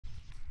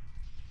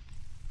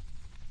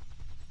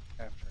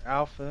after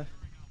Alpha.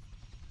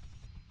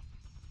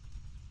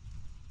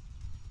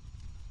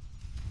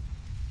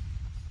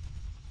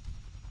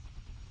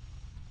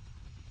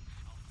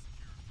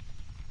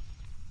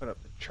 Put up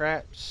the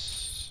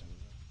traps.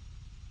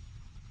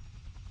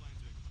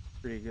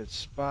 Pretty good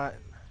spot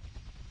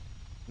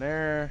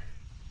there.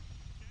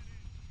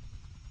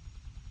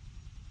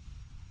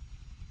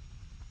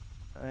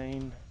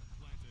 9,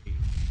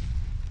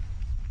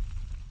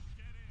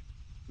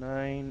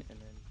 9, and then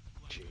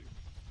 2.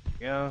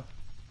 Yeah.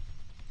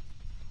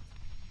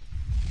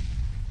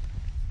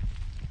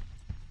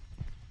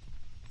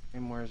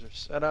 Where's our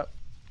setup?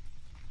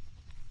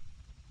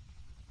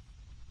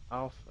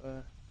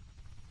 Alpha.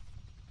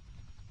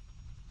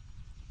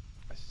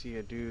 I see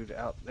a dude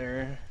out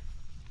there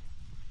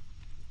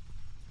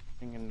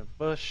in the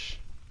bush.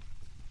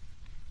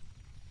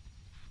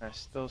 I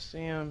still see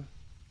him.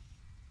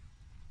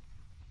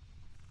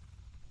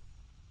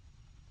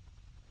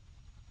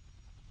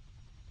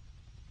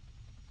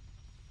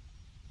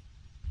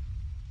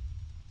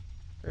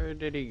 Where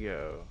did he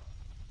go?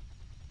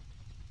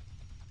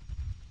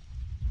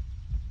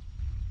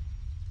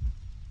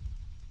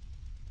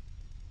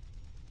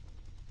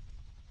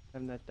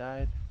 Him that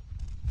died?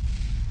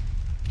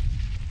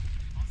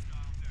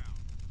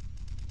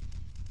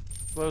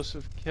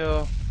 Explosive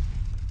kill.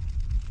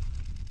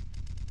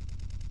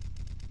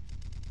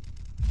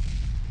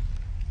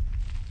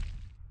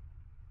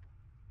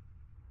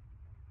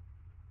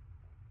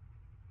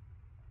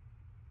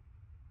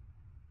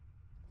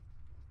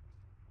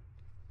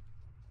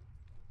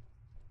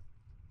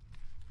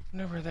 I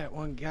wonder where that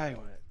one guy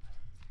went.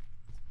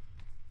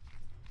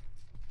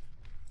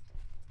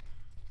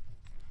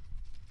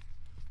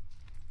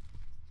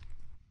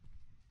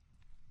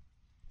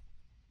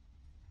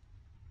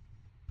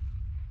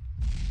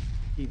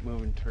 Keep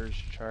moving towards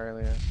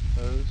Charlie, I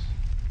suppose.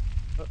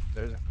 Oh,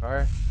 there's a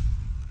car.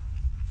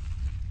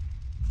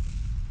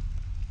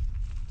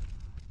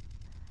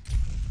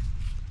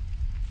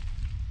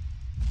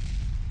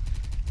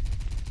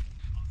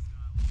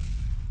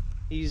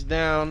 He's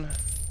down.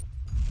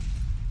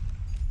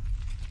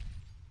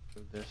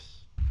 Move this.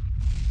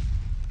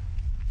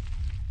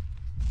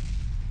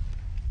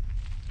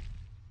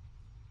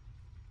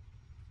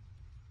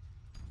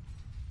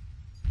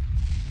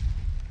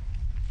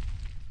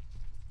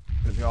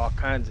 There'll be all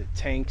kinds of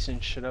tanks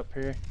and shit up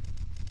here.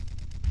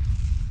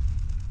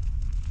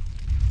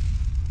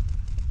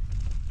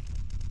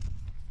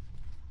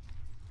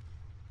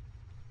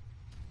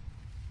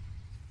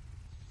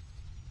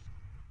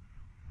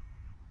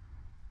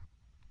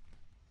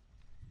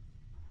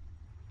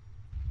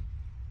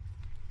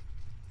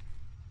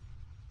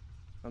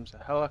 Comes a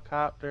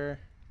helicopter.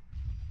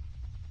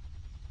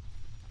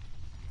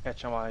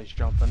 Catch him while he's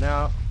jumping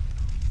out.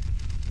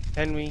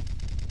 Henry.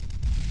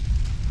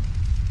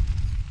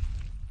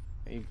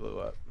 He blew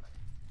up.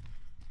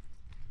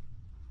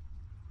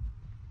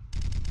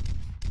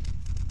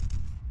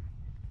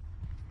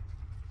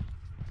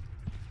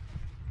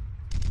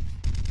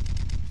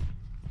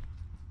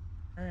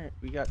 Alright,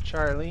 we got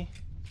Charlie.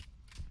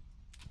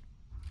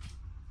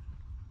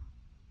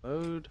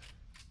 Load.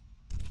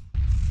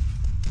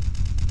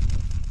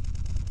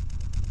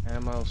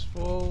 Ammo's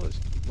full. Let's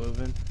keep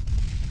moving.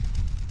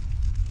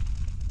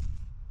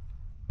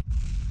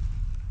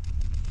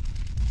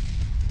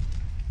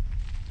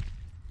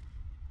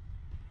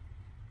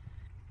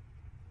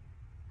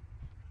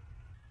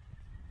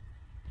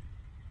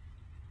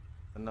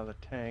 Another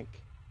tank.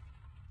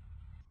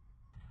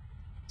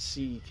 Let's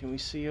see, can we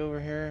see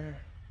over here?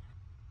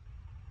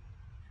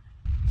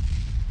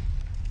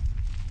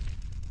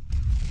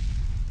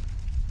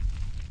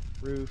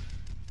 Roof.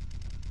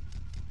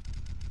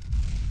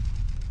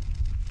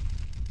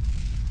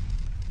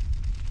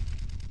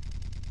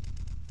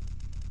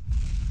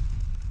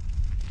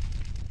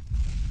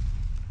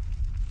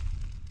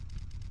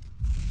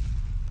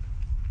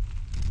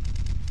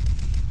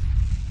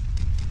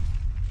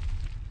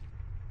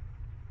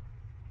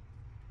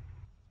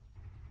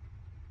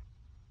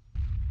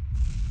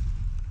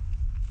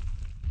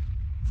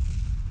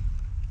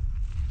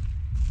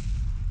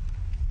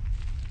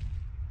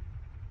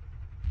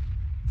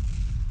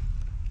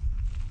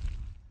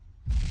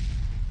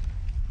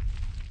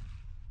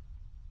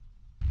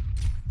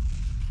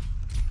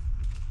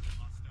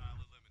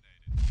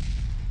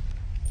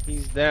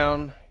 He's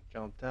down,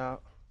 jumped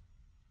out.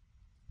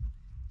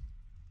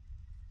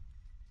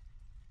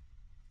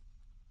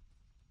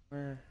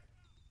 Where?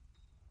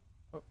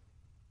 Oh.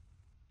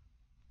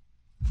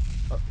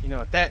 Oh, you know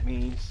what that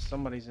means?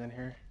 Somebody's in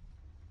here.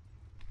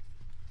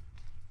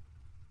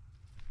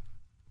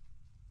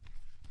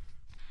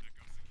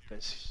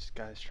 This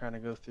guy's trying to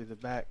go through the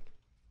back.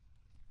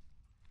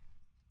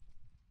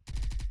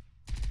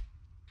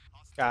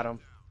 Got him.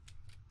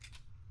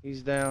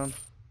 He's down.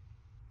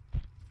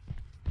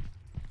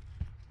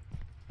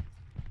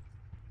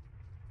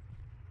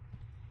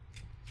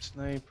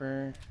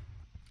 Sniper.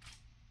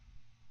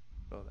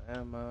 Fill the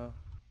ammo.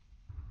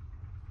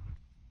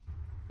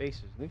 Base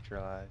is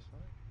neutralized.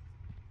 What?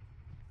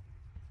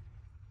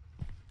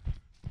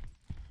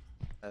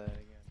 Try that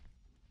again.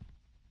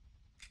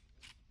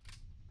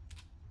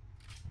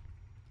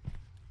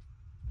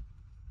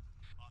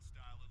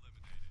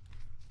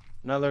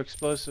 Another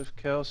explosive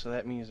kill, so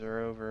that means they're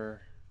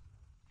over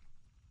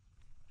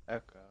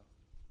Echo.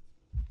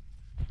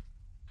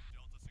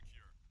 Delta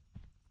secure.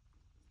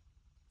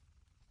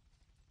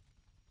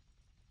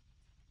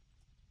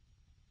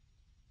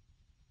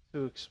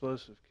 2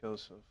 explosive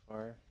kills so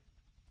far.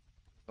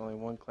 Only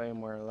 1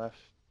 claymore left.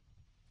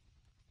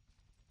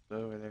 It's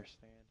over there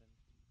standing.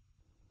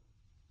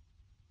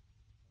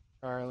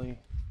 Charlie.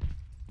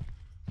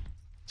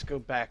 Let's go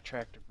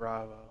backtrack to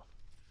Bravo.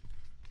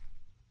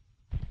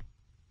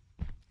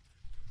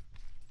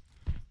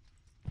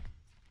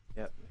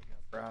 Yep, they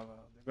got Bravo.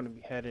 They're going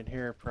to be headed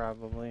here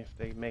probably if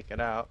they make it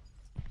out.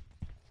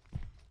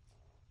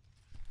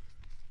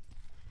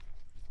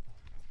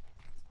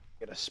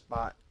 Get a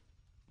spot.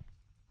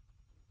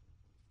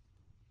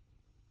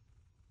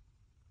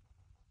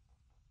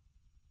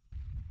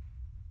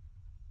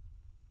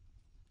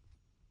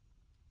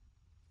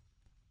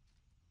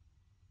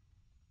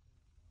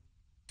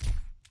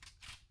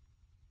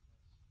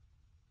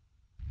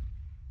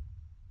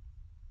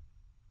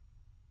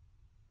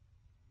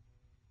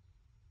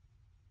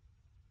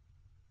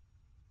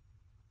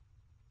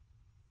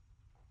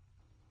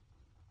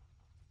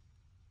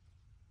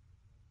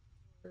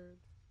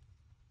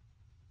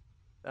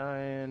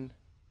 Dying.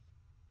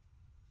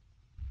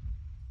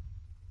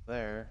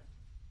 There.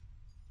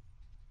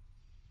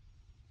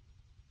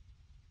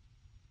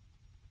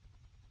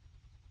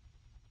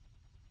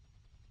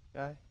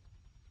 Guy.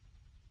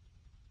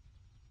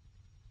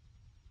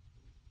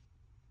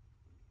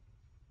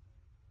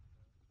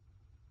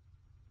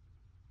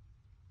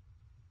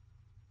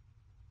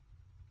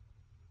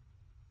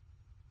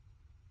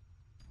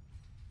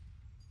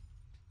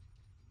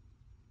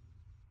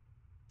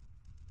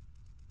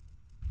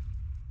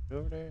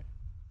 Over there.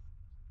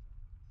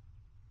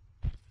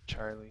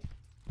 Charlie.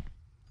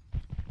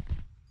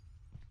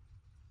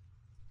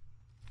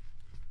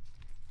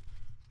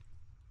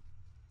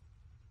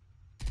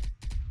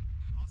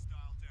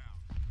 Hostile down.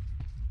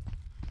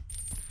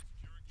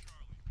 Securing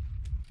Charlie.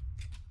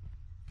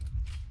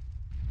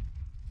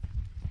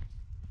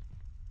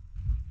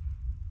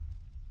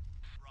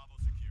 Bravo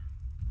secure.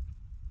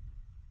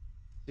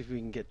 See if we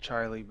can get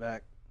Charlie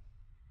back.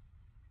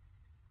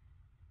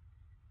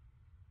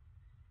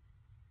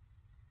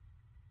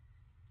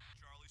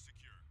 Charlie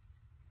secure.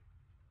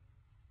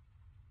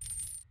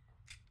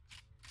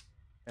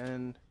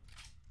 And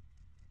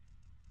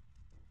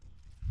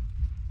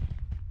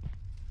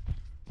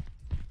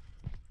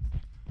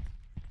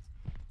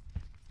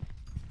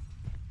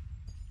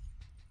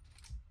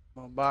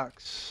my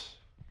box.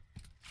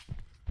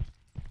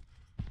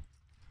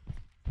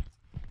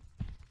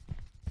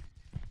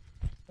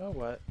 Oh,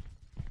 what?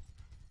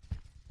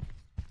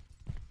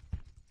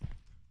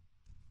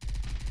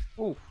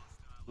 Ooh,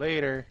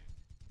 later.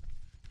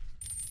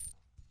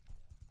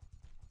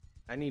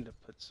 I need to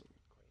put some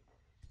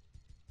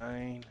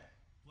 9.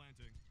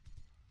 Planting.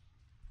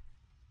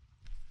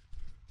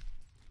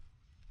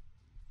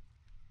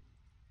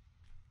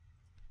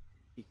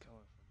 Keep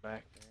coming from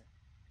back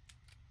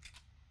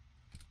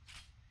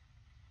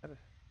there.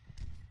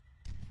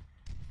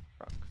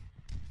 Truck.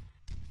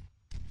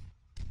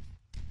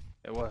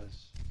 It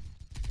was.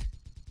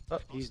 Oh,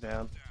 he's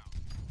down.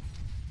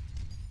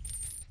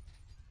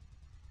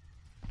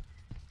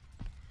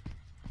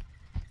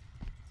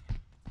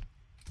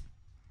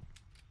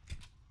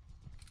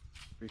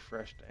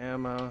 Refresh the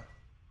ammo.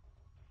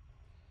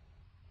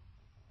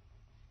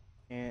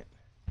 Can't.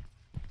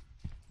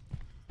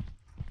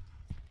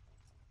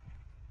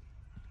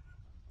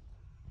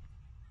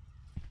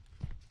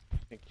 I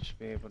think you should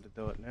be able to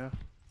do it now.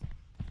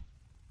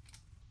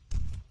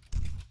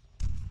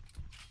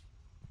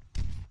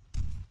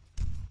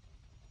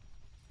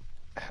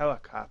 A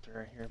helicopter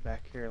right here,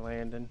 back here,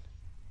 landing.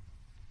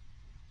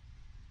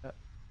 Yep.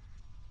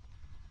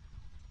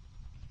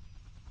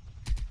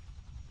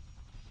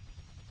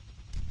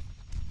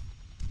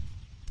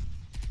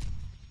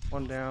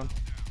 One down.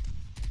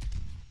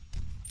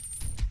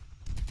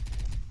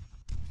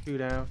 2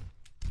 down.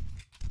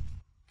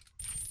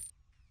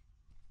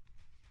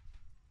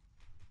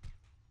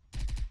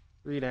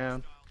 3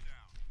 down.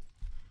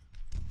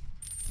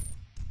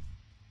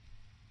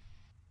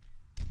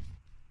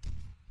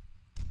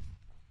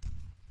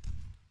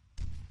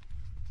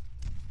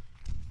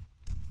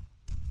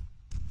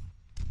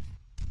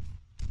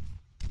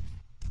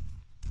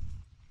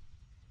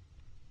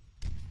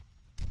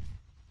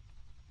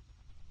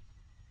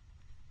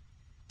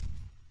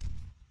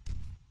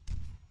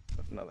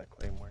 Another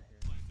claymore here.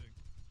 Planting.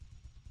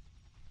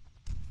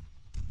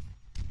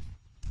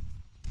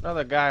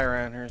 Another guy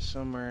around here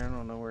somewhere. I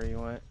don't know where he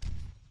went.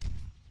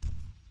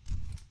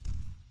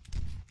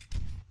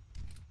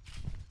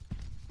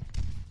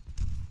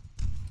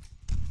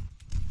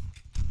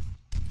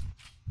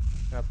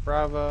 Got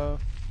Bravo.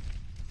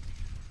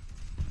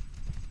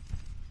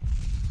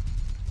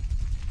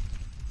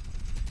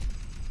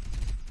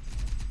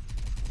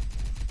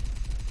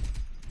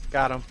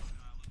 Got him.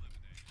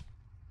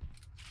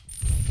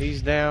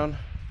 He's down.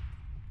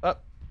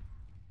 Up.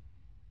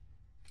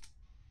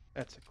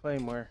 That's a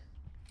claymore.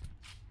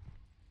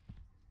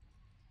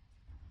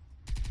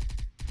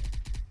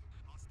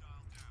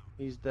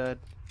 He's dead.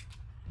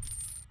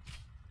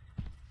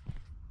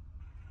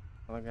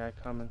 Another guy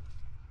coming.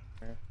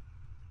 There.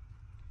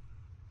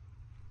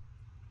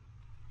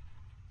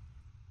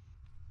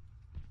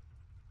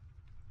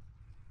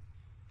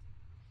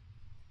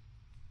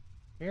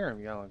 Hear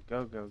him yelling,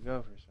 go, go,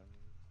 go for some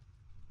reason.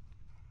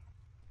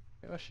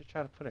 Maybe I should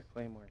try to put a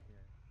claymore here.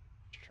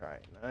 Let's try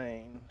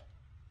 9.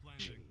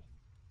 Planting. Gee,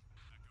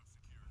 Echo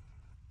secure.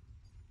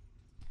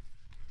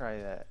 try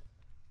that.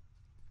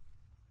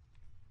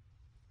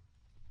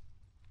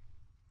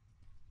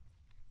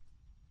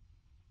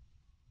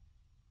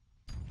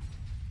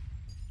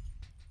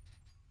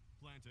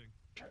 Planting.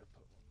 Try to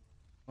put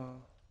one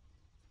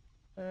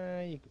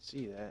more. You can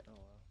see that. Oh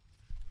well.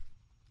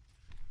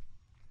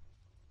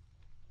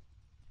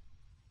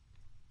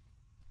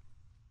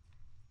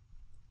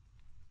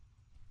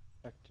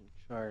 Protecting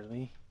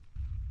Charlie.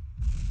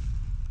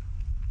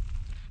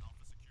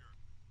 Alpha secure.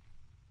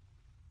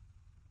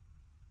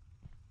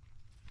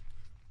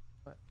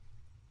 What?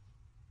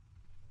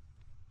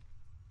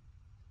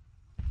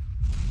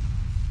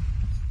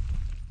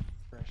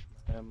 Fresh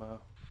my ammo.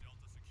 Delta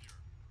secure.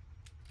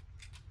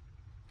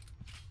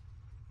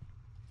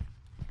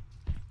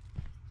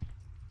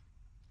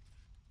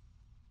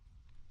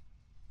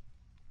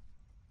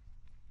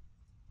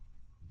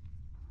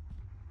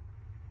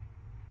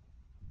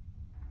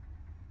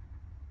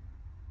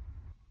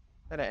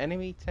 Is that an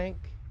enemy tank?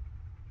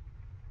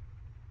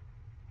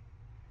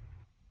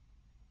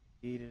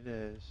 Indeed it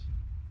is.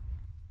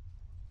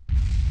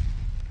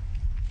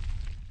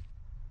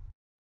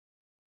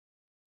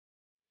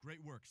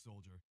 Great work,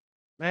 soldier.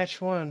 Match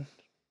 1.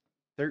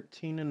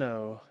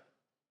 13-0.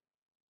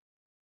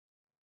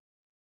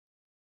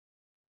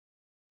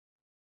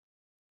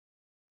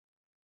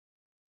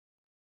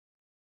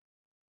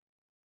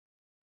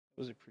 It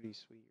was a pretty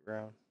sweet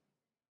round.